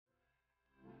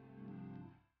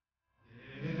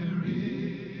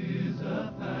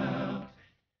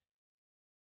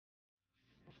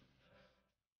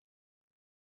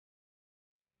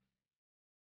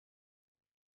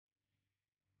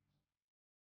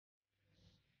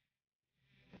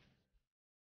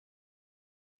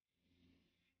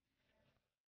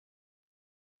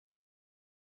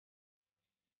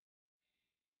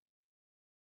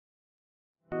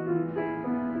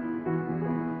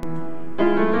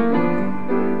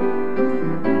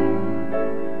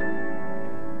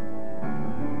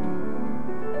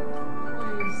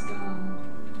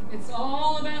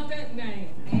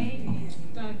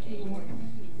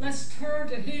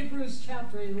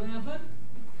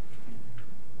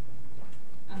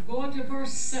I'm going to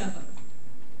verse 7.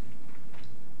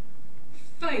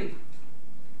 Faith.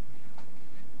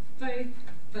 Faith,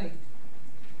 faith.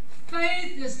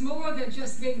 Faith is more than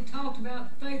just being talked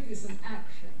about. Faith is an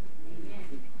action.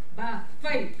 Amen. By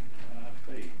faith.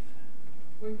 By faith.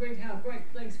 We read how great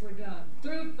things were done.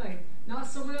 Through faith. Not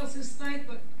someone else's faith,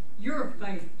 but your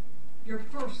faith. Your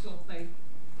personal faith.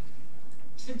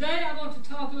 Today I want to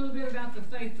talk a little bit about the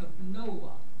faith of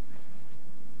Noah.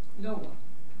 Noah.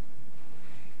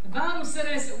 The Bible said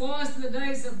as it was in the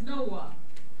days of Noah,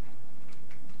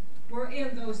 we're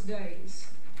in those days.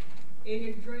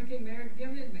 Eating, drinking, married,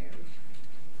 giving in marriage.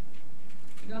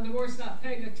 In other words, not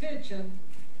paying attention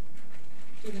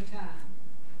to the time.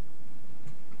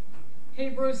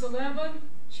 Hebrews 11,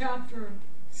 chapter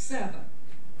 7.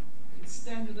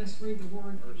 Stand and let's read the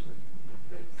word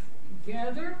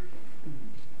together.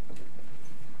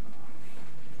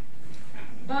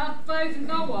 By faith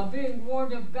Noah, being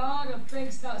warned of God of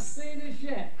things not seen as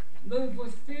yet, moved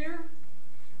with fear,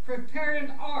 prepared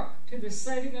an ark to the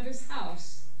saving of his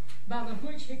house, by the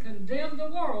which he condemned the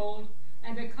world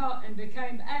and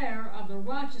became heir of the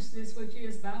righteousness which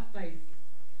is by faith.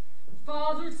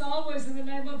 Father, it's always in the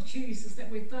name of Jesus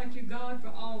that we thank you, God, for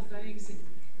all things.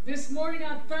 This morning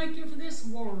I thank you for this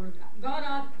word. God,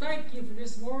 I thank you for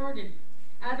this word. And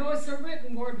I know it's a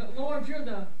written word, but Lord, you're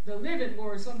the living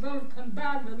word. So I'm going to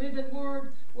combine the living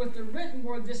word with the written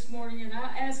word this morning. And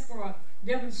I ask for a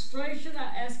demonstration.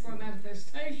 I ask for a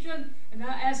manifestation. And I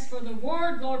ask for the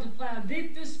word, Lord, to plow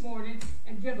deep this morning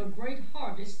and give a great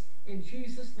harvest. In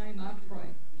Jesus' name I pray.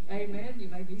 Amen. You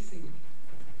may be seated.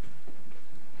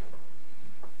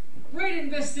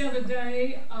 Reading this the other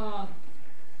day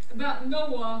about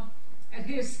Noah and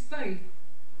his faith.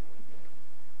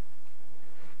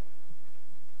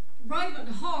 Raymond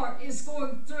Hart is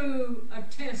going through a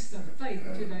test of faith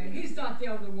today. He's not the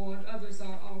only one. Others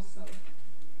are also.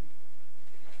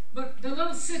 But the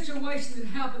little situation that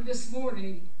happened this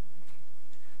morning,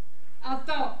 I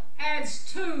thought,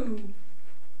 adds to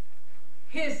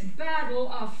his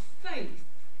battle of faith.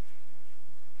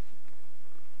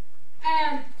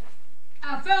 And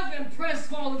I felt impressed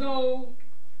a while ago.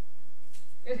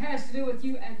 It has to do with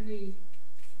you and me.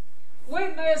 We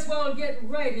may as well get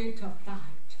ready to fight.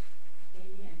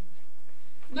 Amen.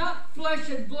 Not flesh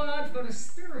and blood, but a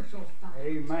spiritual fight.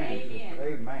 Amen. Amen.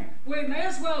 Amen. We may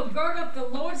as well gird up the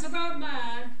loins of our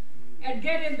mind and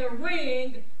get in the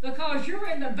ring, because you're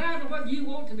in the battle whether you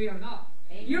want to be or not.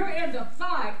 Amen. You're in the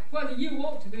fight whether you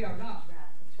want to be or not.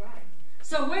 That's right.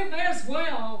 So we may as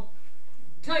well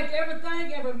take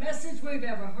everything, every message we've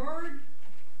ever heard,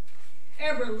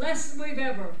 every lesson we've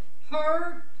ever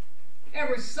heard,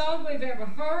 every song we've ever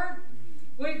heard.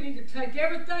 We need to take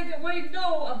everything that we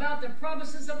know about the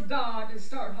promises of God and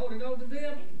start holding on to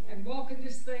them and walking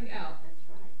this thing out. That's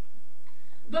right.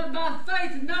 But by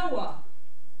faith, Noah,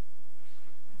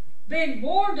 being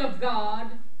warned of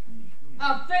God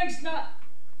of things not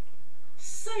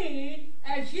seen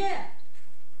as yet.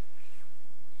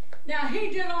 Now, he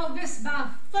did all this by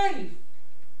faith.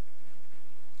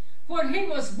 When he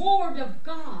was warned of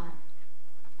God,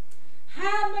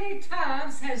 how many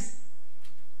times has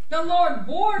the Lord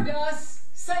warned us,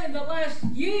 say in the last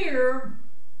year,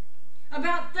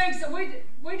 about things that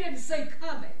we didn't see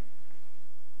coming?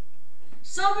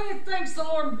 So many things the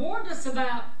Lord warned us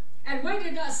about, and we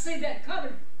did not see that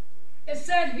coming. It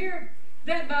said here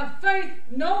that by faith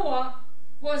Noah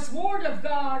was warned of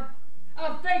God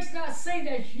of things not seen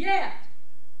as yet.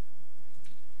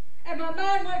 And my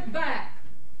mind went back.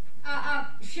 I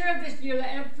share this nearly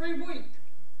every week.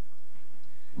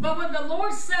 But when the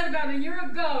Lord said about a year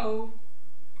ago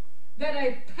that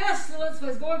a pestilence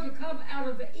was going to come out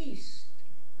of the east,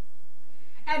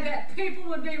 and that people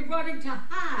would be running to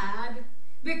hide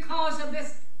because of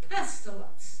this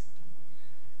pestilence,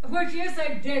 which is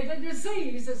a deadly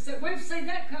disease. We've seen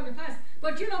that come to pass.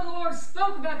 But you know, the Lord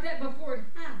spoke about that before it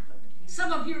happened.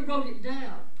 Some of you wrote it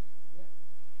down.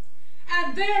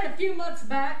 And then a few months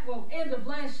back, well, end of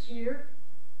last year,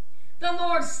 the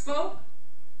Lord spoke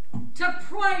to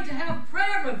pray, to have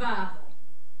prayer revival.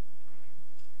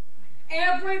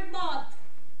 Every month,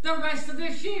 the rest of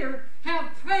this year,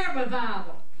 have prayer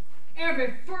revival.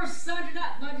 Every first Sunday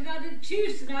night, Monday night, and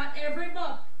Tuesday night, every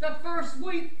month, the first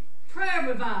week, prayer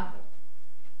revival.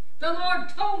 The Lord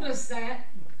told us that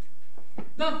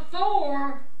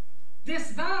before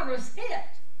this virus hit.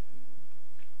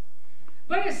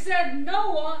 But it said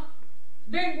Noah,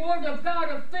 being warned of God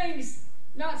of things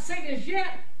not seen as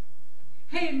yet,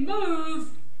 he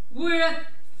moved with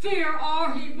fear,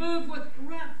 or he moved with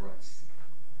reverence.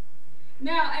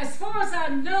 Now, as far as I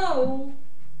know,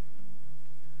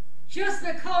 just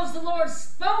because the Lord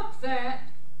spoke that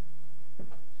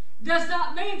does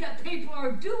not mean that people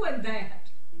are doing that.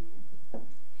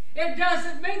 It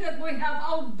doesn't mean that we have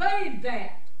obeyed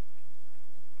that.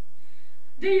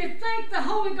 Do you think the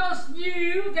Holy Ghost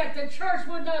knew that the church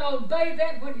would not obey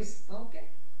that when He spoke it?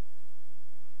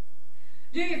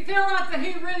 Do you feel like that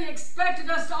He really expected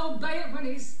us to obey it when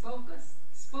He spoke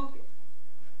it?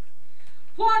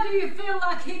 What do you feel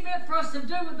like He meant for us to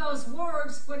do with those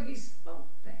words when He spoke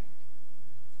that?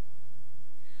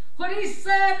 When He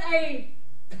said a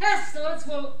pestilence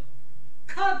will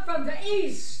come from the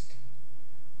east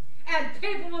and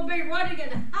people will be running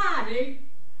and hiding,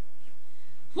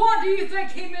 what do you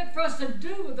think He meant for us to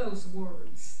do with those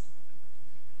words?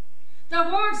 The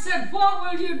word said,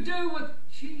 what will you do with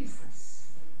Jesus?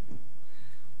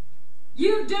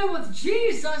 You do with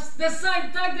Jesus the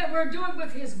same thing that we're doing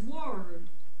with His word.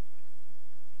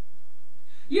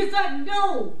 You think,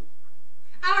 no,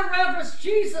 I reverence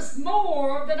Jesus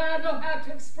more than I know how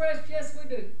to express. Yes, we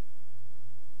do.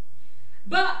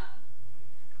 But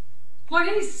when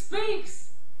He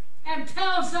speaks and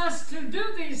tells us to do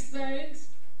these things,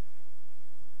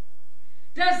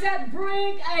 does that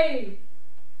bring a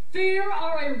fear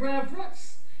or a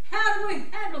reverence? How do we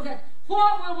handle that?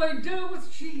 What will we do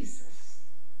with Jesus?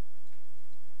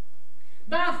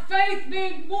 By faith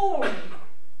being warned.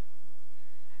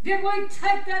 Did we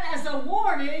take that as a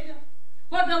warning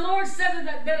when the Lord said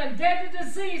that a deadly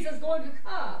disease is going to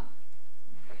come?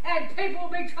 And people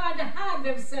will be trying to hide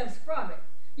themselves from it.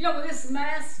 You know, with this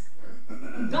mask,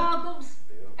 goggles,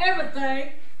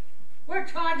 everything, we're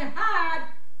trying to hide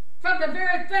from the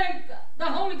very thing the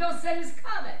Holy Ghost said is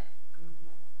coming.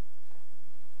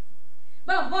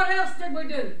 But what else did we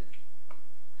do?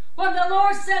 When the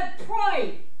Lord said,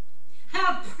 pray,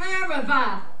 have prayer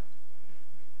revival.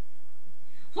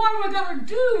 What are we going to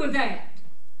do with that?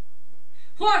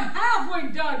 What have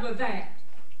we done with that?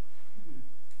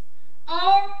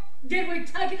 Or did we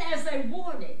take it as a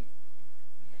warning?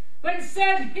 But it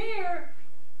said here,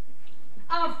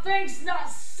 of things not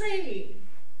seen.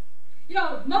 You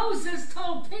know, Moses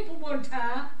told people one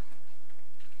time,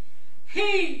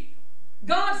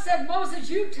 God said, Moses,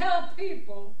 you tell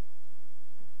people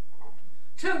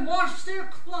to wash their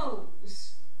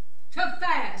clothes, to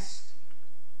fast,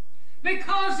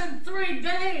 because in 3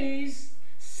 days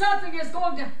something is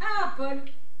going to happen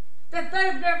that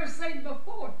they've never seen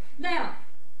before. Now,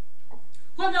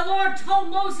 when the Lord told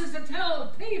Moses to tell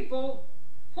the people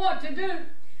what to do,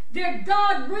 did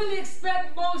God really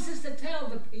expect Moses to tell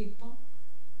the people?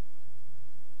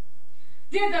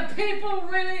 Did the people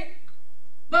really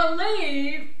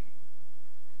believe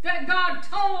that God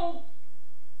told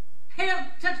him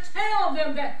to tell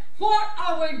them that? What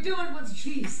are we doing with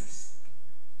Jesus?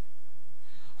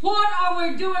 What are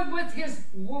we doing with His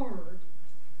Word?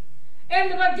 In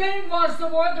the beginning was the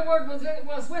Word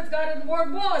was with God, and the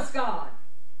Word was God.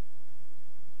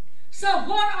 So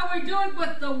what are we doing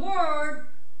with the Word?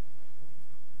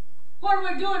 What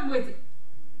are we doing with it?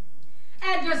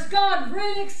 And does God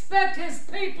really expect His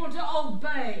people to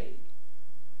obey?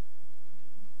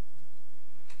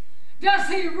 Does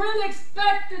He really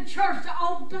expect the church to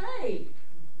obey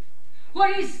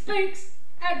when He speaks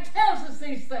and tells us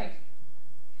these things?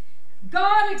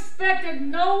 God expected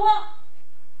Noah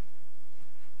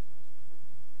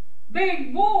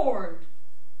being warned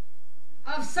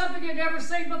of something he'd never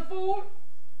seen before,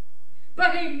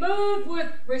 but He moved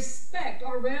with respect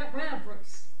or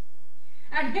reverence.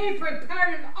 And He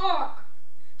prepared an ark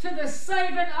to the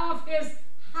saving of His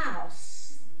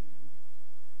house.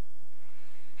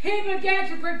 He began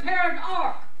to prepare an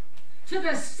ark to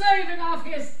the saving of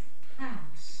His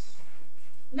house.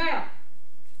 Now,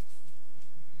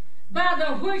 by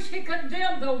the which He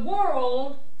condemned the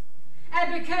world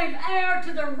and became heir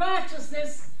to the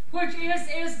righteousness which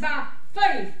is by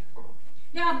faith.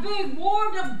 Now, being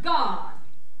warned of God,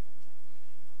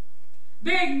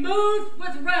 being moved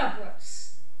with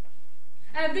reverence,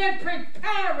 and then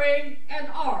preparing an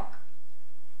ark.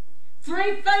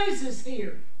 3 phases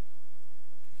here.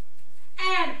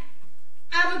 And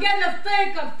I began to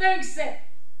think of things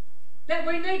that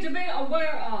we need to be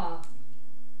aware of.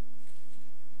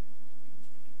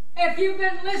 If you've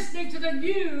been listening to the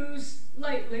news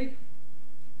lately,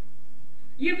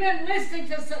 you've been listening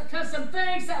to some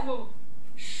things that will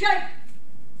shake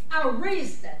our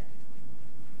reason.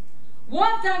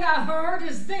 One thing I heard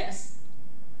is this.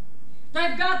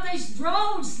 They've got these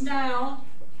drones now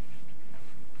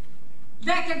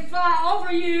that can fly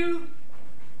over you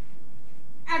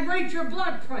and read your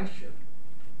blood pressure.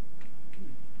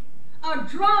 A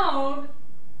drone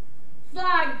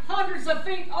flying hundreds of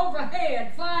feet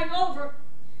overhead, flying over,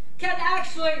 can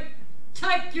actually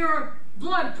take your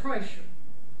blood pressure.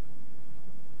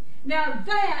 Now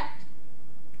that,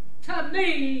 to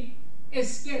me,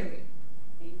 is scary.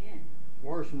 Amen.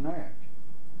 Worse than that.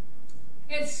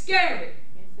 It's scary.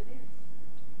 Yes, it is.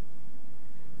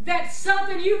 That's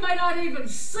something you may not even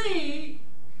see.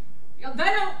 You know,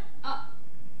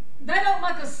 they don't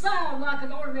make a sound like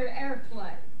an ordinary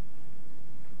airplane.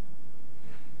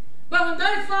 But when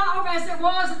they fly over, as it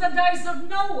was in the days of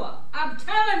Noah, I'm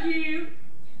telling you,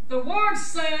 the Word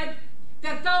said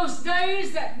that those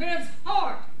days that men's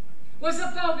heart was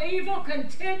upon evil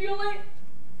continually,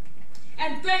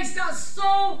 and things got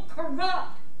so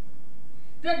corrupt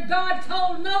that God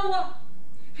told Noah,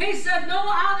 He said,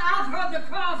 Noah, I've heard the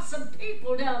cry of some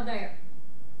people down there.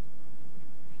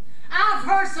 I've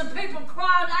heard some people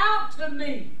crying out to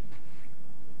me.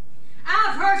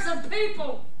 I've heard some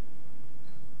people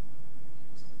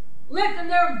lifting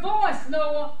their voice,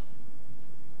 Noah,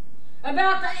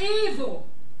 about the evil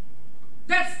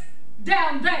that's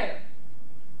down there.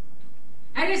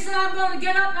 And he said, I'm going to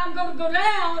get up and I'm going to go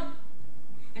down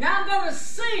and I'm going to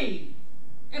see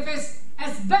if it's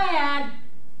as bad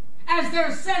as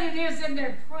they're saying it is in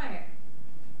their prayer.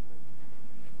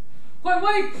 When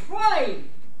we pray,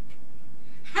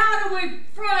 how do we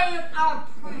pray our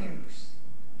prayers?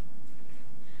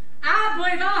 I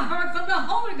believe I heard from the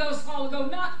Holy Ghost a while ago,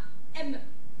 not in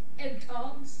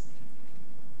tongues,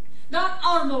 not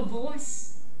audible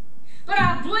voice, but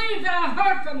I believe that I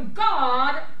heard from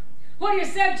God when He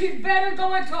said you'd better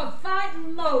go into a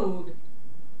fighting mode.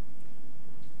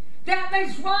 That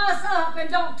means rise up and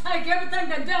don't take everything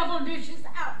the devil dishes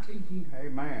out to you.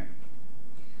 Amen.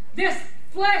 This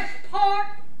flesh part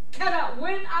cannot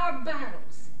win our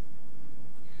battles.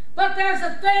 But there's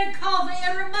a thing called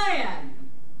the inner man.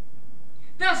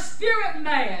 The spirit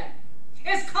man.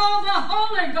 It's called the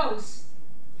Holy Ghost.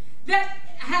 That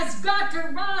has got to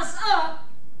rise up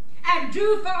and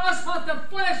do for us what the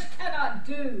flesh cannot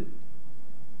do.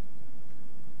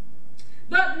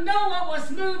 But Noah was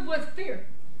moved with fear.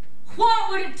 What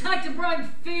would it take to bring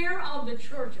fear on the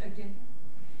church again?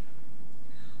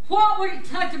 What would it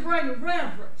take to bring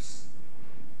reverence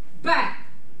back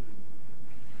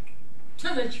to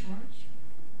the church?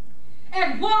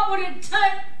 And what would it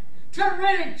take to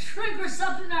really trigger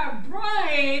something in our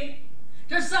brain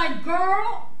to say,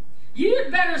 girl, you'd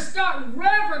better start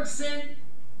reverencing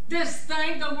this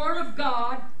thing, the Word of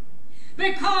God,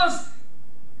 because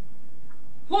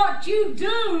what you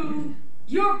do,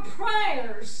 your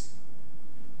prayer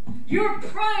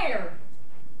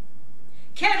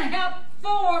can help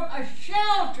form a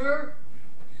shelter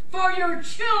for your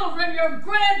children, your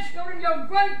grandchildren, your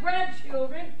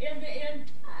great-grandchildren in the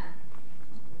end time.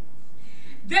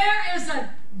 There is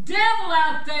a devil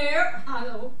out there, I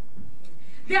know,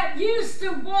 that used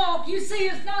to walk. You see,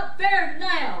 it's not there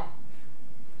now.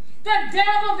 The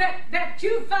devil that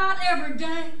you fight every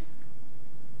day,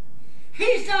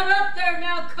 he's not up there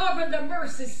now covering the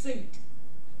mercy seat.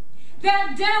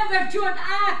 That devil that you and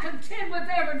I contend with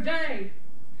every day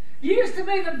used to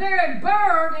be the very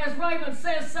bird, as Raymond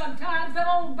says sometimes, that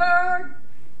old bird.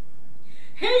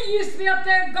 He used to be up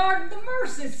there guarding the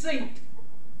mercy seat.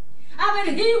 I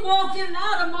mean, he walked in and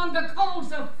out among the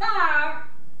coals of fire.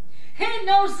 He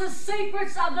knows the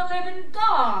secrets of the living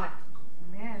God.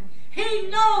 Amen. He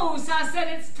knows, I said,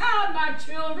 it's time, my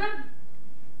children.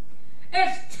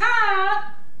 It's time.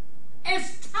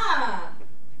 It's time.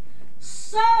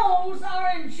 Souls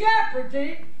are in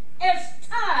jeopardy. It's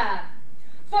time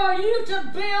for you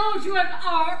to build you an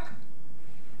ark,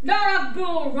 not of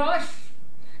bulrush,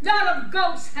 not of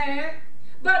goat's hair,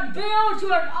 but build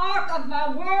you an ark of my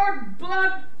word,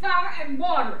 blood, fire, and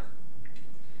water.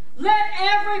 Let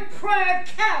every prayer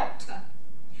count.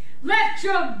 Let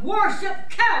your worship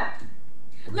count.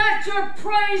 Let your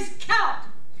praise count.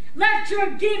 Let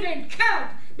your giving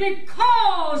count,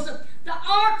 because the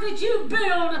ark that you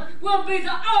build will be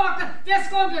the ark that's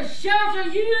going to shelter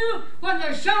you when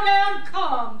the showdown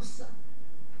comes.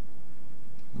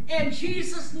 In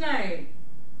Jesus' name.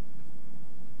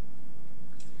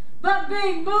 But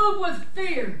being moved with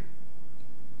fear,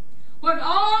 when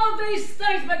all these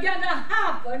things begin to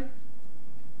happen,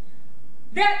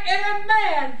 that inner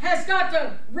man has got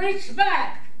to reach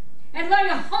back and lay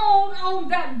hold on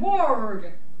that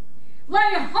word.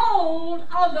 Lay hold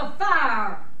on the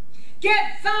fire.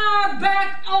 Get fire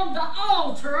back on the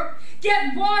altar.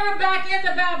 Get water back in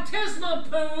the baptismal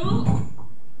pool.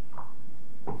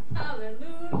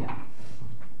 Hallelujah.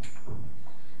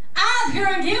 I'm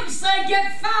hearing him say,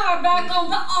 get fire back on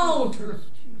the altar.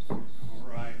 All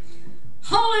right.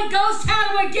 Holy Ghost,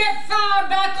 how do we get fire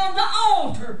back on the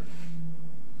altar?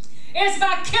 It's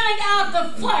by killing out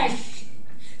the flesh,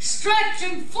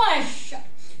 stretching flesh,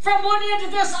 from one end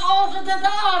of this altar to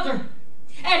the other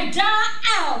and die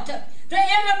out. The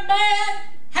inner man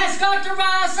has got to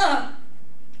rise up.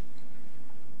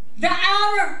 The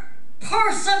outer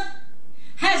person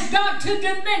has got to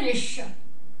diminish.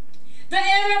 The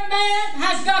inner man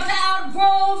has got to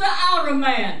outgrow the outer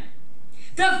man.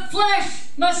 The flesh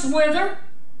must wither.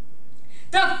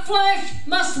 The flesh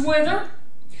must wither.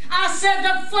 I said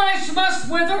the flesh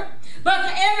must wither, but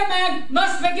the inner man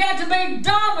must begin to be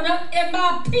dominant in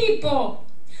my people.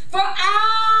 For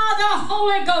I, the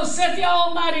Holy Ghost, said the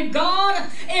Almighty God,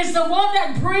 is the one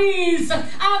that breathes.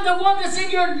 I'm the one that's in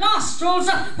your nostrils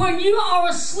when you are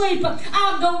asleep.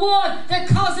 I'm the one that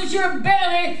causes your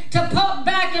belly to pump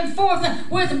back and forth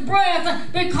with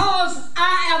breath, because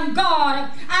I am God.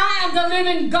 I am the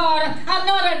living God. I'm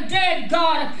not a dead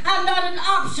God. I'm not an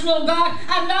optional God.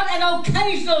 I'm not an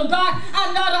occasional God.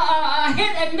 I'm not a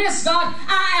hit and miss God.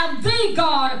 I am the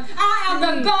God. I am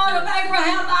the God of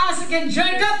Abraham, Isaac, and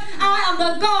Jacob. I am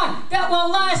the God that will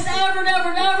last ever and ever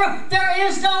and ever. There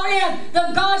is no end.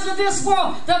 The gods of this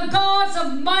world, the gods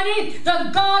of money, the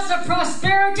gods of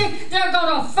prosperity, they're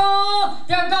going to fall.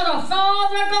 They're going to fall.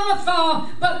 They're going to fall.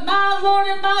 But my Lord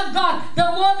and my God, the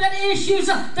one that issues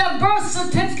the birth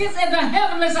certificates in the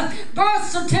heavenlies, birth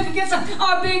certificates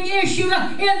are being issued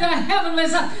in the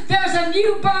heavenlies. There's a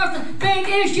new birth being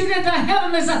issued in the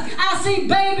heavenlies. I see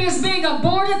babies being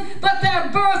aborted, but their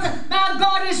birth, my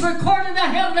God, is recorded in the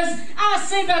heavenlies. I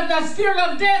see the spirit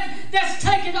of death that's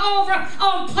taken over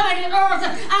on planet Earth.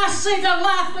 I see the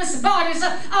lifeless bodies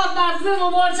of my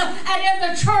little ones. And in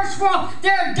the church world,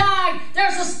 they're dying.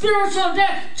 There's a spiritual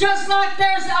death, just like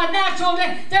there's a natural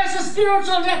death. There's a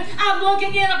spiritual death. I'm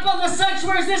looking in upon the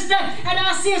sanctuaries this day, and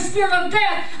I see a spirit of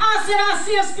death. I said, I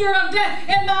see a spirit of death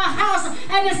in my house,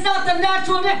 and it's not the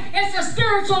natural death, it's the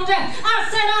spiritual death. I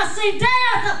said, I see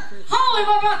death. Holy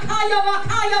Makaya,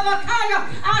 Makaya, Makaya.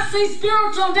 I see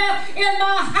spiritual death in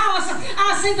my house.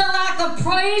 I see the lack of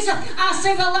praise. I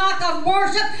see the lack of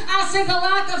worship. I see the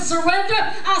lack of surrender.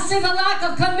 I see the lack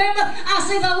of commitment. I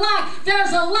see the lack.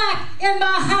 There's a lack in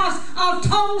my house of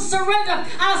total surrender.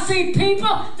 I see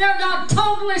people, they're not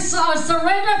totally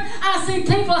surrendered. I see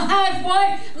people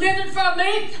halfway living for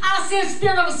me. I see a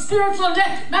spirit of spiritual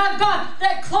death, my God,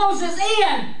 that closes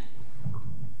in.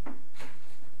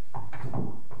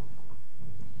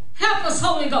 Help us,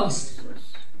 Holy Ghost.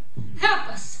 Help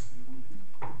us.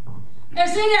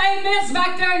 Is any amens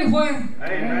back there anywhere?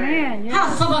 Amen.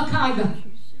 Yes.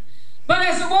 But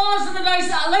as it was in the days,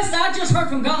 listen, I just heard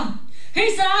from God. He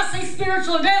said, I see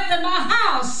spiritual death in my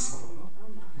house.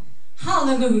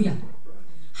 Hallelujah.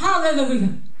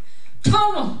 Hallelujah.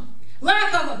 Total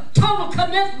lack of total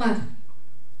commitment.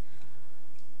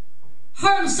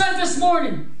 Heard him say this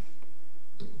morning,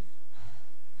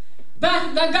 they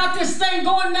got this thing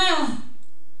going now.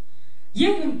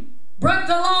 You can break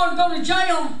the law and go to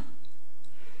jail.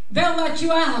 They'll let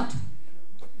you out.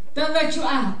 They'll let you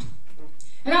out.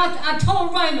 And I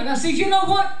told Raymond, I said, you know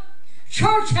what?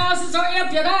 Church houses are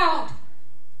emptied out.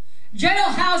 Jail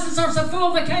houses are so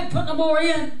full they can't put no more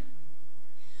in.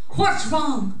 What's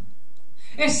wrong?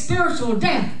 It's spiritual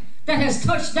death that has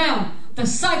touched down the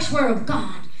sanctuary of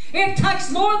God. It takes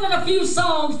more than a few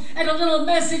songs and a little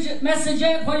message,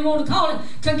 what you want to call it,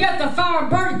 to get the fire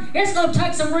burning. It's going to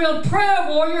take some real prayer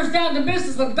warriors down to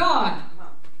business with God.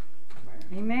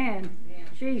 Amen.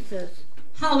 Jesus.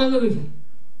 Hallelujah.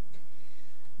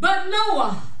 But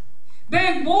Noah,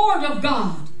 being warned of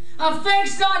God, of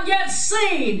things not yet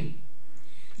seen,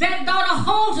 that got a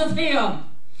hold of him,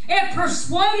 it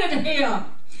persuaded him,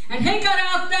 and he got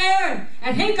out there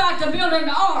and he got to build an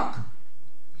ark.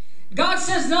 God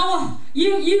says, Noah,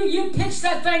 you pitch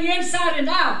that thing inside and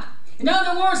out. In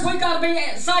other words, we got to be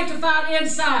sanctified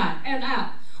inside and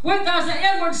out. There's an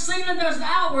inward sealing, there's an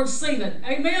outward sealing.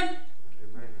 Amen? Amen.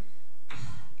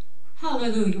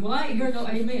 Hallelujah. Well, I ain't hear no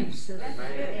amen.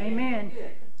 Amen.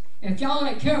 And if y'all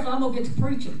ain't careful, I'm going to get to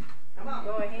preaching. Come on,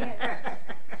 go ahead.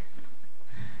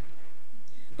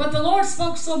 But the Lord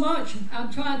spoke so much,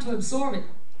 I'm trying to absorb it.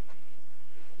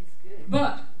 It's good.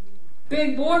 But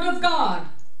being warned of God,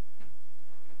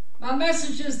 my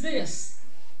message is this: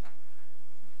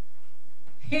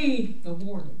 heed the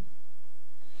warning.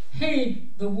 Heed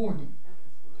the warning.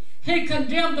 He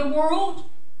condemned the world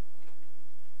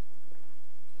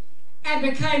and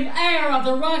became heir of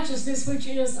the righteousness which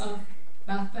is of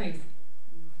by faith.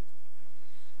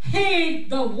 Heed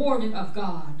the warning of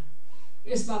God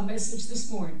is my message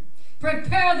this morning.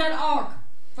 Prepare that ark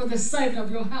for the saving of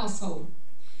your household.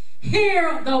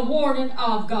 Hear the warning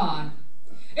of God.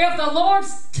 If the Lord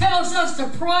tells us to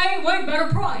pray, we better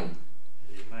pray.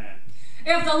 Amen.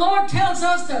 If the Lord tells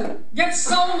us to get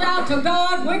sold out to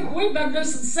God, we better do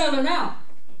some selling out.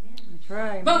 That's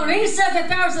right. But when he said that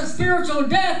there's a spiritual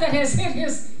death that has hit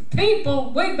his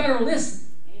people, we better listen.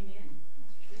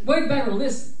 We better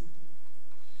listen.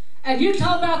 And you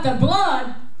talk about the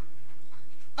blood.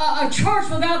 A church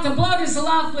without the blood is a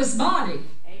lifeless body.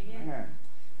 Amen.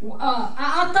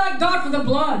 I thank God for the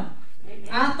blood.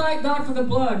 I thank God for the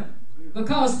blood.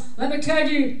 Because, let me tell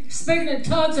you, speaking in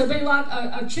tongues would be like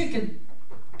a chicken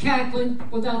cackling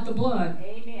without the blood.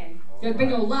 Amen. There'd be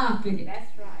no life in it.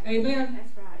 That's right. Amen?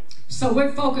 That's right. So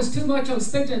we focus too much on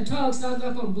speaking in tongues, not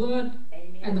enough on blood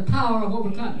and the power of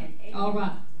overcoming. Amen. All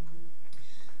right.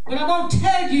 But I'm going to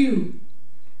tell you,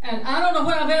 and I don't know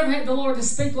when I've ever had the Lord to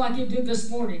speak like He did this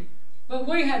morning, but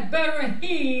we had better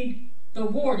heed the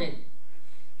warning.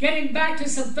 Getting back to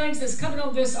some things that's coming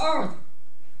on this earth.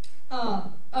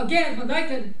 Again, when they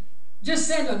can just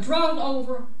send a drone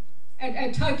over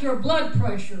and take your blood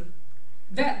pressure,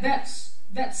 that's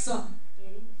something.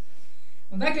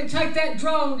 When they can take that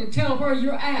drone and tell where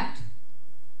you're at,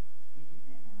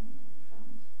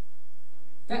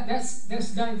 that's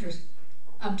dangerous.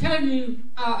 I'm telling you,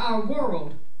 our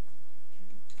world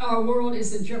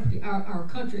is in jeopardy. Our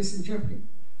country is in jeopardy.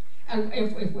 And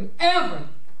if we ever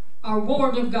are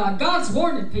warned of God, God's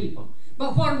warning people.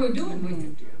 But what are we doing with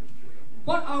it?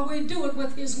 What are we doing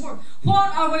with His Word?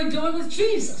 What are we doing with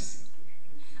Jesus?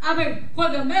 I mean,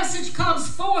 when the message comes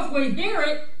forth, we hear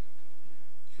it.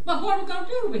 But what are we going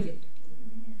to do with it?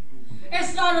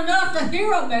 It's not enough to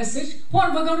hear a message.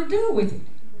 What are we going to do with it?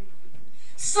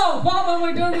 So, what will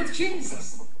we do with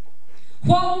Jesus?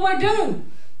 What will we do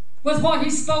with what He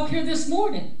spoke here this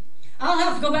morning? I'll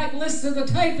have to go back and listen to the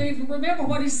tape to even remember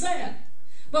what He said.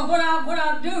 But what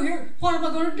I do here, what am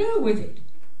I going to do with it?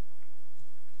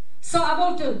 So I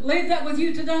want to leave that with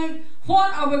you today.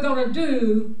 What are we going to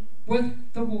do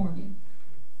with the warning?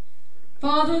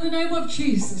 Father, in the name of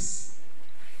Jesus,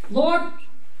 Lord,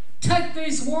 take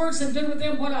these words and do with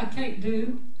them what I can't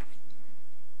do.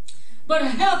 But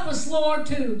help us, Lord,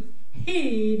 to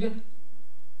heed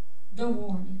the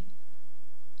warning.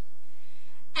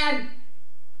 And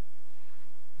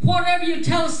whatever you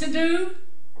tell us to do,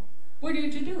 we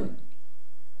need to do it.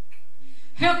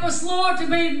 Help us, Lord, to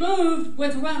be moved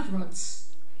with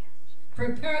reverence.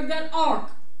 Prepare that ark.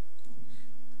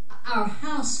 Our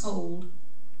household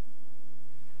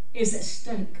is at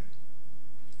stake.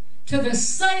 To the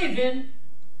saving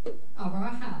of our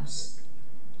house.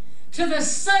 To the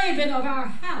saving of our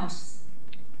house.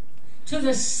 To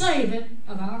the saving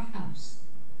of our house.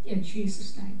 In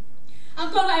Jesus' name.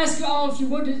 I'm going to ask you all, if you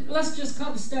would, let's just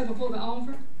come and stand before the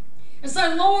altar and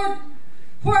say, Lord,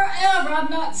 wherever I'm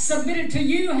not submitted to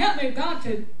you, help me, God,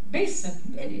 to be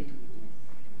submitted.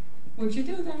 Would you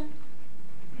do that?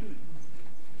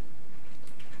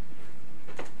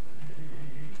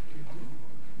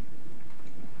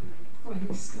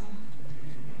 Praise God.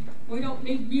 We don't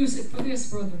need music for this,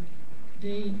 Brother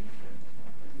Dean.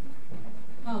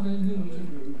 Hallelujah.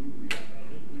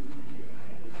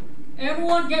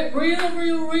 Everyone get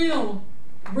real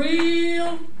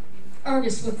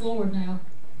earnest with the Lord now.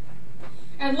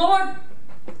 And Lord,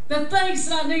 the things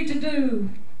that I need to do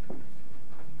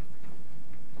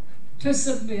to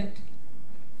submit,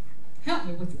 help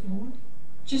me with it, Lord.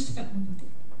 Just help me with it.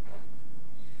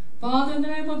 Father, in the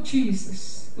name of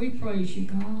Jesus, we praise you,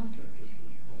 God.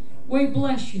 We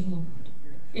bless you, Lord,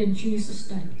 in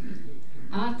Jesus' name.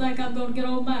 I think I'm going to get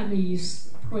on my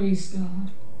knees. Praise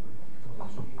God.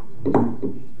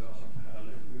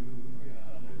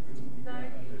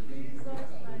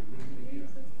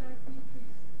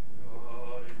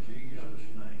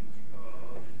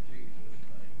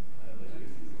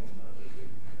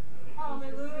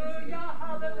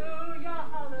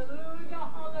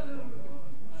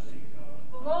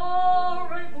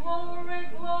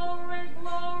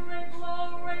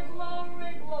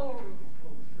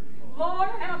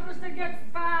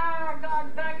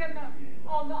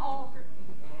 On the altar.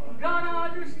 God, I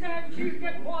understand you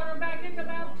get water back in the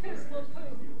baptismal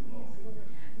pool.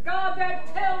 God, that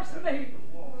tells me,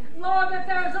 Lord, that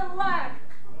there's a lack.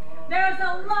 There's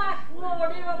a lack,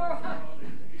 Lord, in our heart.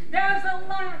 There's a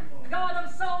lack, God,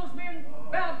 of souls being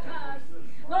baptized.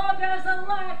 Lord, there's a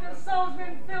lack of souls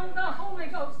being filled with the Holy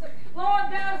Ghost. Lord,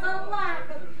 there's a lack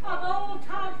of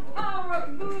old-time power of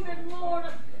moving, Lord.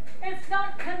 It's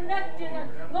not connected.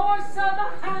 Lord,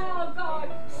 somehow, God,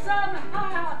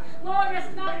 somehow, Lord,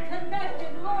 it's not connected.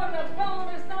 Lord, the bone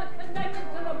is not connected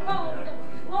to the bone.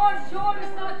 Lord, joint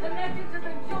is not connected to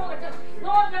the joint.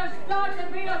 Lord, there's got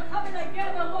to be a coming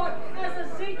together, Lord, as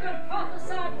Ezekiel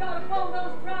prophesied, God, upon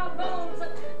those dry bones.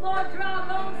 Lord, dry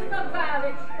bones in the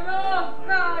valley. But oh,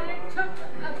 God, it took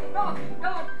a prophet,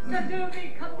 God, to do the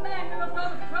commandment of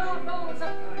those dry bones.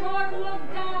 Lord,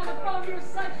 look down upon your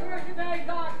sanctuary today,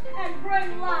 God, and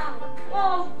bring life.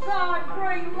 Oh, God,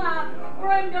 bring life.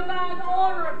 Bring divine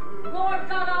order. Lord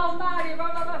God Almighty,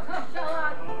 my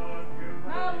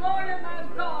Lord and my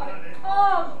God.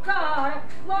 Oh, God.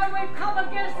 Lord, we come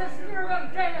against the spirit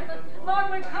of death.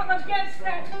 Lord, we come against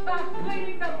that by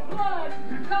pleading the blood.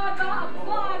 God, by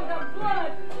applying the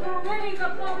blood. Breathe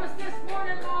upon us this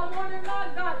morning, my Lord and my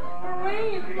God.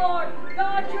 Breathe, Lord.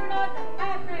 God, you're not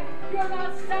happy. You're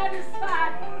not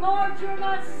satisfied. Lord, you're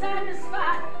not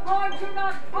satisfied. Lord, you're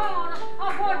not proud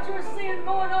of what you're seeing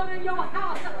going on in your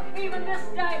house. Even this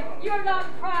day, you're not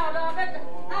proud of it.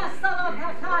 I said,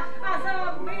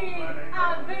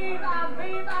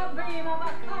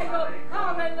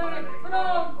 hallelujah. But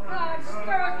oh, God,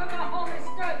 stir us with the Holy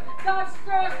Spirit. God,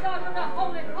 stir us, God, with the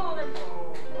Holy calling.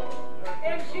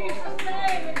 In Jesus'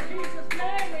 name, in Jesus'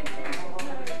 name, in Jesus'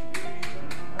 name.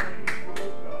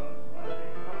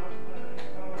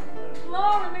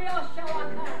 Glory be, oh,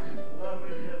 Shalaka.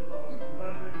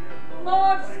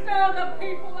 Lord, stir the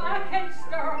people. I can't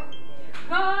stir.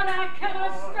 God, I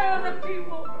cannot stir the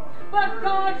people. But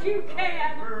God, you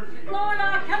can. Lord,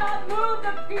 I cannot move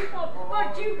the people,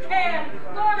 but you can.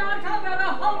 Lord, I'm talking about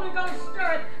the Holy Ghost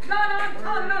stir it. God, I'm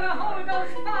talking about the Holy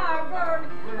Ghost fire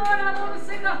burn. Lord, I want to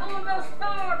see the Holy Ghost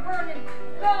fire burning.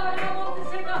 God, I want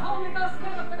to see the Holy Ghost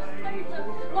manifestation.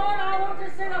 Lord, I want to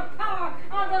see the power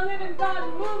of the living God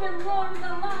moving, Lord, in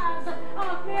the lives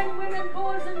of men, women,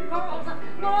 boys, and girls.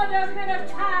 Lord, there's been a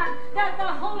time that the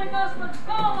Holy Ghost would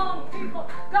fall on people.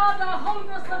 God, the Holy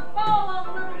Ghost would fall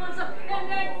on little ones,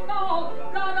 and they fall,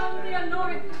 God, under the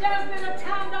anointing. There's been a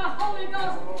time the Holy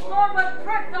Ghost, Lord, would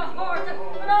prick the heart.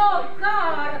 But oh,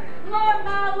 God,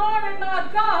 Lord, and my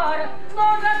God,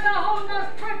 Lord, let the Holy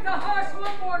Ghost prick the hearts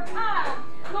one more time.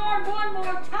 Lord, one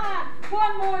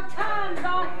more time,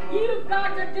 God. You've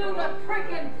got to do the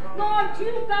pricking. Lord,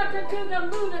 you've got to do the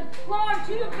moving. Lord,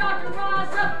 you've got to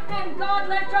rise up, and God,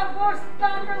 let your voice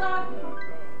thunder like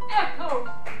echoes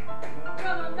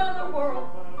from another world.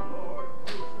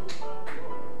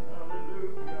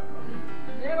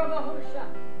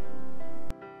 Never